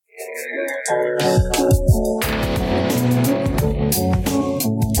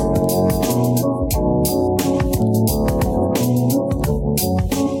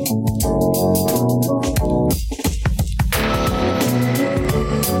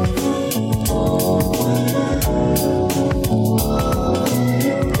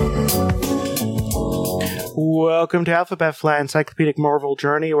Welcome to Alphabet Flight Encyclopedic Marvel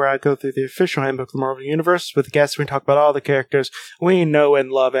Journey, where I go through the official handbook of the Marvel Universe with guests. We talk about all the characters we know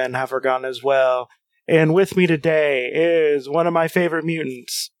and love and have forgotten as well. And with me today is one of my favorite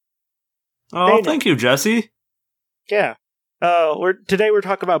mutants. Oh, Daniel. Thank you, Jesse. Yeah. Today we're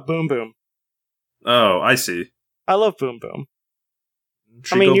talking about Boom Boom. Oh, I see. I love Boom Boom.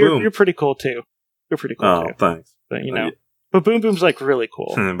 Boom. You're pretty cool too. You're pretty cool too. Oh, thanks. But, But Boom Boom's like really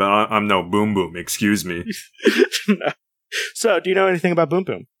cool. But I'm no Boom Boom, excuse me. No. So, do you know anything about Boom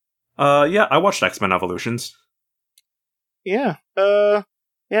Boom? Yeah, I watched X-Men Evolutions. Yeah.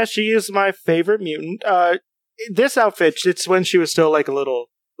 Yeah, she is my favorite mutant. This outfit, it's when she was still like a little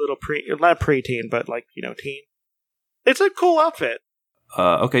not preteen, but like, teen. It's a cool outfit.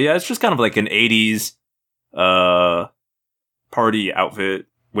 Okay, yeah, it's just kind of like an 80s party outfit,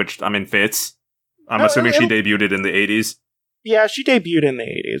 which, fits. I'm assuming she debuted in the 80s. Yeah, she debuted in the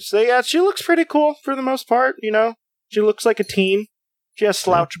 80s. So yeah, she looks pretty cool for the most part, She looks like a teen. She has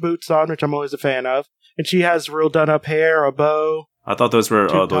slouch boots on, which I'm always a fan of. And she has real done-up hair, a bow. I thought those were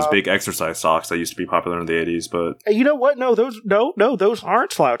those big exercise socks that used to be popular in the 80s, but... You know what? No, those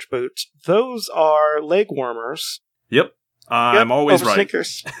aren't slouch boots. Those are leg warmers. Yep. I'm always right.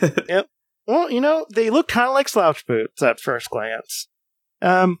 Sneakers. Yep. Well, they look kind of like slouch boots at first glance.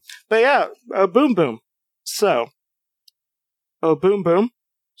 But yeah, Boom Boom. So, Boom Boom's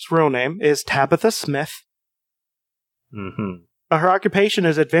real name is Tabitha Smith. Mm-hmm. Her occupation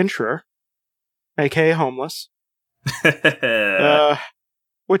is adventurer, aka homeless.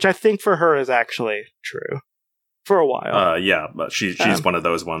 Which I think for her is actually true. For a while. Yeah, but she's one of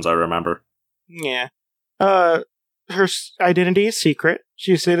those ones, I remember. Yeah. Her identity is secret.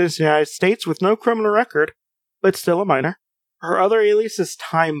 She's in the United States with no criminal record, but still a minor. Her other alias is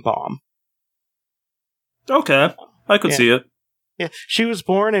Time Bomb. Okay, I could see it. Yeah, she was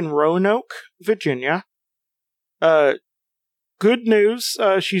born in Roanoke, Virginia. Good news,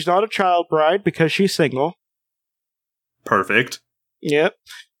 she's not a child bride because she's single. Perfect. Yep.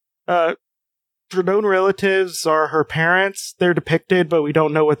 Her known relatives are her parents. They're depicted, but we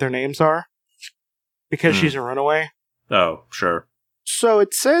don't know what their names are because she's a runaway. Oh, sure. So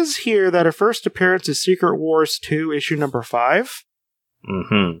it says here that her first appearance is Secret Wars 2, issue number 5.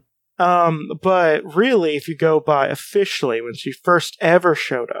 Mm-hmm. But really, if you go by officially, when she first ever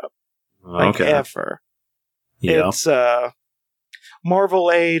showed up, ever, it's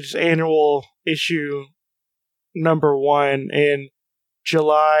Marvel Age annual issue number 1 in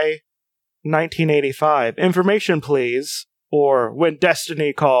July 1985. Information, please, or When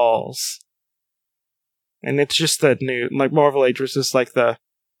Destiny Calls. And it's just the new, Marvel Age was just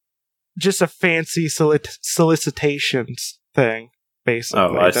a fancy solicitations thing,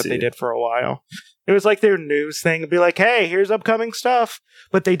 basically, that they did for a while. It was like their news thing. It'd be like, hey, here's upcoming stuff.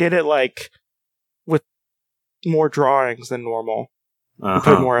 But they did it, with more drawings than normal.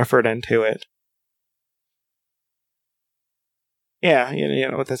 Put more effort into it. Yeah,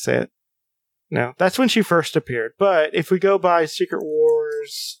 that's it. No, that's when she first appeared. But if we go by Secret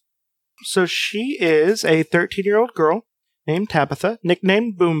Wars... So she is a 13-year-old girl named Tabitha,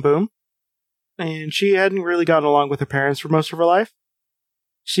 nicknamed Boom Boom. And she hadn't really gotten along with her parents for most of her life.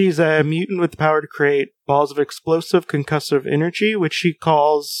 She's a mutant with the power to create balls of explosive concussive energy, which she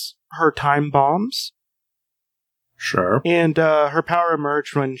calls her time bombs. Sure. And her power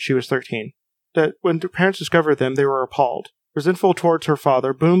emerged when she was 13. When her parents discovered them, they were appalled. Resentful towards her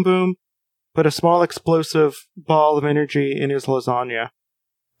father, Boom Boom put a small explosive ball of energy in his lasagna.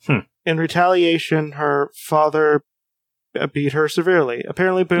 In retaliation, her father beat her severely.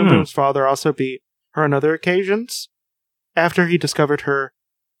 Apparently, Boom Boom's father also beat her on other occasions after he discovered her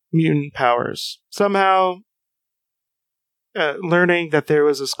mutant powers. Somehow, learning that there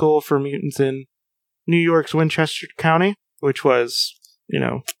was a school for mutants in New York's Winchester County, which was,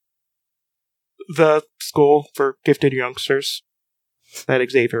 the school for gifted youngsters that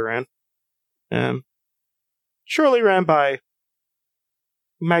Xavier ran. Surely ran by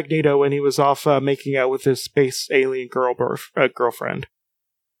Magneto when he was off making out with his space alien girlfriend.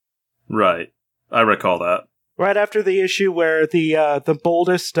 Right. I recall that. Right after the issue where the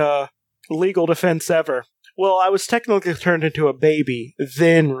boldest legal defense ever. Well, I was technically turned into a baby,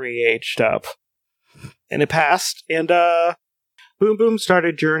 then re-aged up. And it passed, and Boom Boom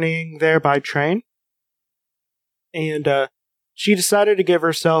started journeying there by train. And she decided to give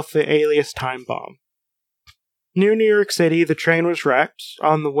herself the alias Time Bomb. Near New York City, the train was wrecked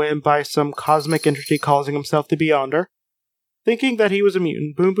on the whim by some cosmic entity calling himself the Beyonder. Thinking that he was a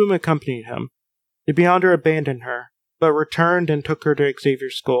mutant, Boom Boom accompanied him. The Beyonder abandoned her, but returned and took her to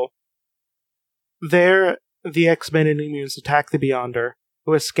Xavier's school. There, the X-Men and Inhumans attacked the Beyonder,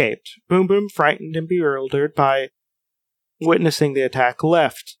 who escaped. Boom Boom, frightened and bewildered by witnessing the attack,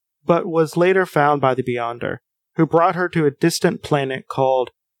 left, but was later found by the Beyonder, who brought her to a distant planet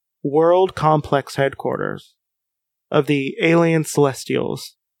called World Complex Headquarters of the alien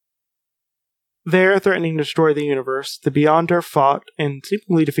Celestials. There, threatening to destroy the universe, the Beyonder fought and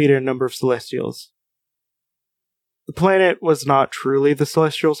seemingly defeated a number of Celestials. The planet was not truly the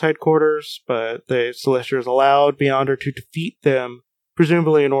Celestials' headquarters, but the Celestials allowed Beyonder to defeat them,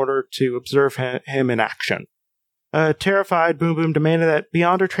 presumably in order to observe him in action. Terrified, Boom Boom demanded that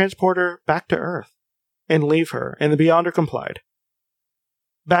Beyonder transport her back to Earth and leave her, and the Beyonder complied.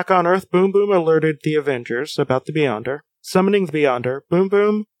 Back on Earth, Boom Boom alerted the Avengers about the Beyonder. Summoning the Beyonder, Boom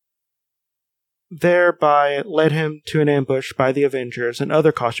Boom thereby led him to an ambush by the Avengers and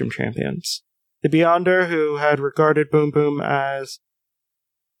other costume champions. The Beyonder, who had regarded Boom Boom as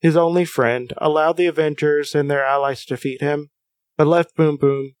his only friend, allowed the Avengers and their allies to defeat him, but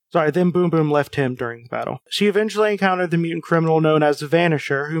then Boom Boom left him during the battle. She eventually encountered the mutant criminal known as the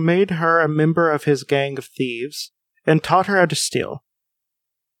Vanisher, who made her a member of his gang of thieves and taught her how to steal.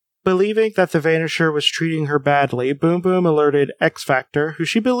 Believing that the Vanisher was treating her badly, Boom Boom alerted X-Factor, who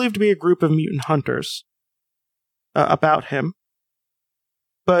she believed to be a group of mutant hunters, about him.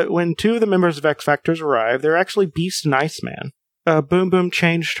 But when two of the members of X-Factors arrived, they're actually Beast and Iceman. Boom Boom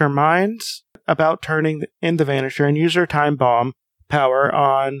changed her mind about turning in the Vanisher and used her time bomb power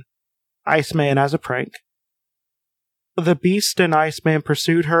on Iceman as a prank. The Beast and Iceman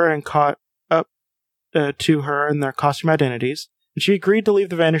pursued her and caught up to her in their costume identities. She agreed to leave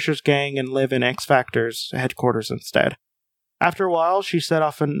the Vanisher's gang and live in X-Factor's headquarters instead. After a while, she set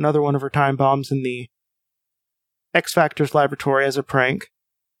off another one of her time bombs in the X-Factor's laboratory as a prank.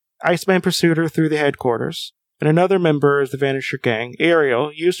 Iceman pursued her through the headquarters, and another member of the Vanisher gang,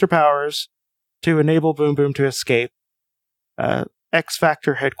 Ariel, used her powers to enable Boom Boom to escape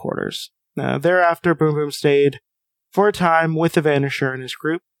X-Factor headquarters. Thereafter, Boom Boom stayed for a time with the Vanisher and his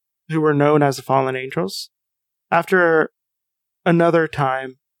group, who were known as the Fallen Angels. After another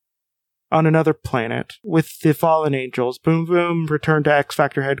time, on another planet, with the Fallen Angels, Boom Boom returned to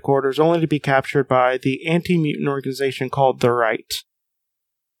X-Factor headquarters only to be captured by the anti-mutant organization called The Right.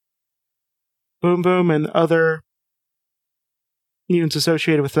 Boom Boom and other mutants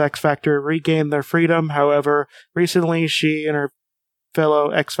associated with X-Factor regained their freedom. However, recently she and her fellow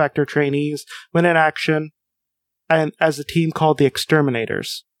X-Factor trainees went in action and as a team called the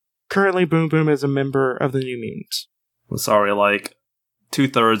Exterminators. Currently, Boom Boom is a member of the New Mutants. I'm sorry,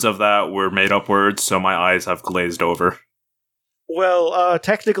 2/3 of that were made up words, so my eyes have glazed over. Well,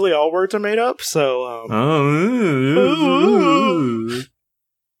 technically all words are made up, so...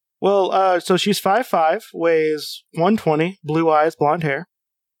 Well, so she's 5'5", weighs 120, blue eyes, blonde hair.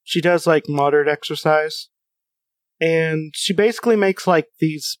 She does, moderate exercise. And she basically makes,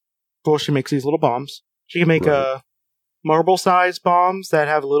 these... Well, she makes these little bombs. She can make, marble-sized bombs that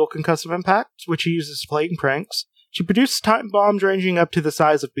have little concussive impact, which she uses to play in pranks. She produces time bombs ranging up to the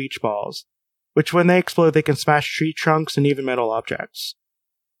size of beach balls, which when they explode, they can smash tree trunks and even metal objects.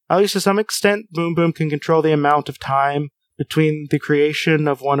 At least to some extent, Boom Boom can control the amount of time between the creation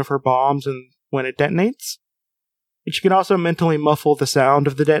of one of her bombs and when it detonates. And she can also mentally muffle the sound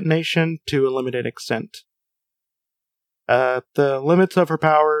of the detonation to a limited extent. The limits of her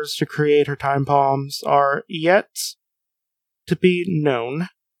powers to create her time bombs are yet to be known.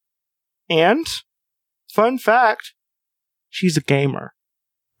 And... fun fact, she's a gamer.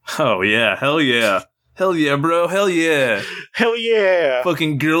 Oh yeah, hell yeah. Hell yeah, bro, hell yeah. Hell yeah.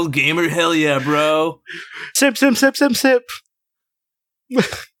 Fucking girl gamer, hell yeah, bro. Sip, sip, sip, sip, sip.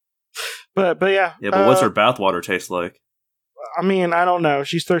 but yeah. Yeah, but what's her bathwater taste like? I mean, I don't know.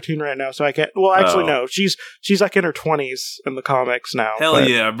 She's 13 right now, so I can't... Well, actually, no. She's in her 20s in the comics now. Hell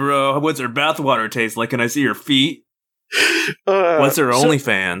yeah, bro. What's her bathwater taste like? Can I see her feet? What's her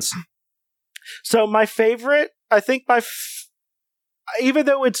OnlyFans? So my favorite, I think even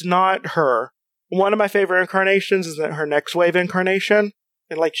though it's not her, one of my favorite incarnations is her Next Wave incarnation.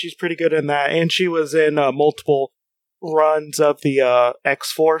 And she's pretty good in that. And she was in multiple runs of the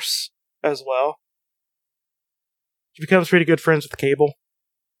X-Force as well. She becomes pretty good friends with Cable.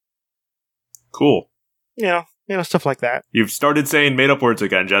 Cool. Stuff like that. You've started saying made-up words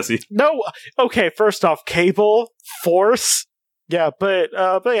again, Jesse. No, okay, first off, Cable, Force. Yeah, but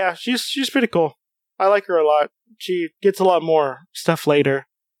yeah, she's pretty cool. I like her a lot. She gets a lot more stuff later,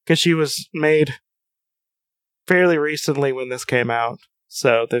 because she was made fairly recently when this came out,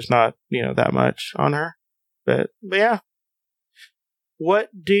 so there's not, that much on her. But yeah. What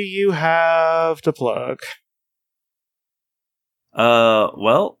do you have to plug?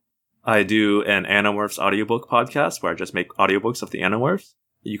 Well, I do an Animorphs audiobook podcast where I just make audiobooks of the Animorphs.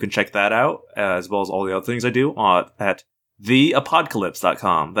 You can check that out, as well as all the other things I do at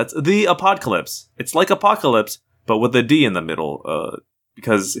theapocalypse.com. That's The Apocalypse. It's like apocalypse, but with a D in the middle,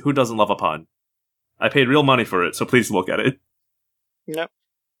 because who doesn't love a pod? I paid real money for it, so please look at it. Yep.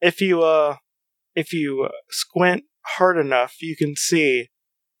 If you squint hard enough, you can see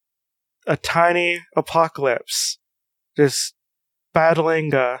a tiny apocalypse just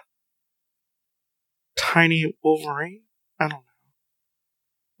battling a tiny Wolverine? I don't know.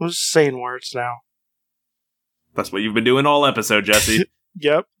 I'm just saying words now. That's what you've been doing all episode, Jesse.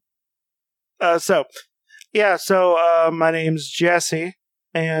 Yep. So my name's Jesse,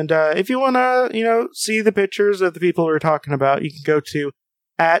 and if you want to, see the pictures of the people we're talking about, you can go to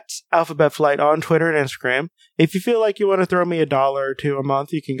 @AlphabetFlight on Twitter and Instagram. If you feel like you want to throw me $1 or $2 a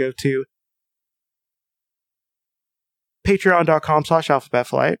month, you can go to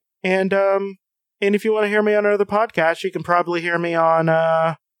patreon.com/AlphabetFlight. And if you want to hear me on another podcast, you can probably hear me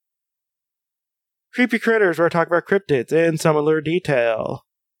on Creepy Critters, where I talk about cryptids in some allure detail.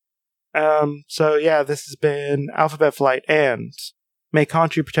 So yeah, this has been Alphabet Flight, and may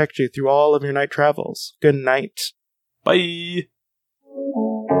Khonshu protect you through all of your night travels. Good night. Bye.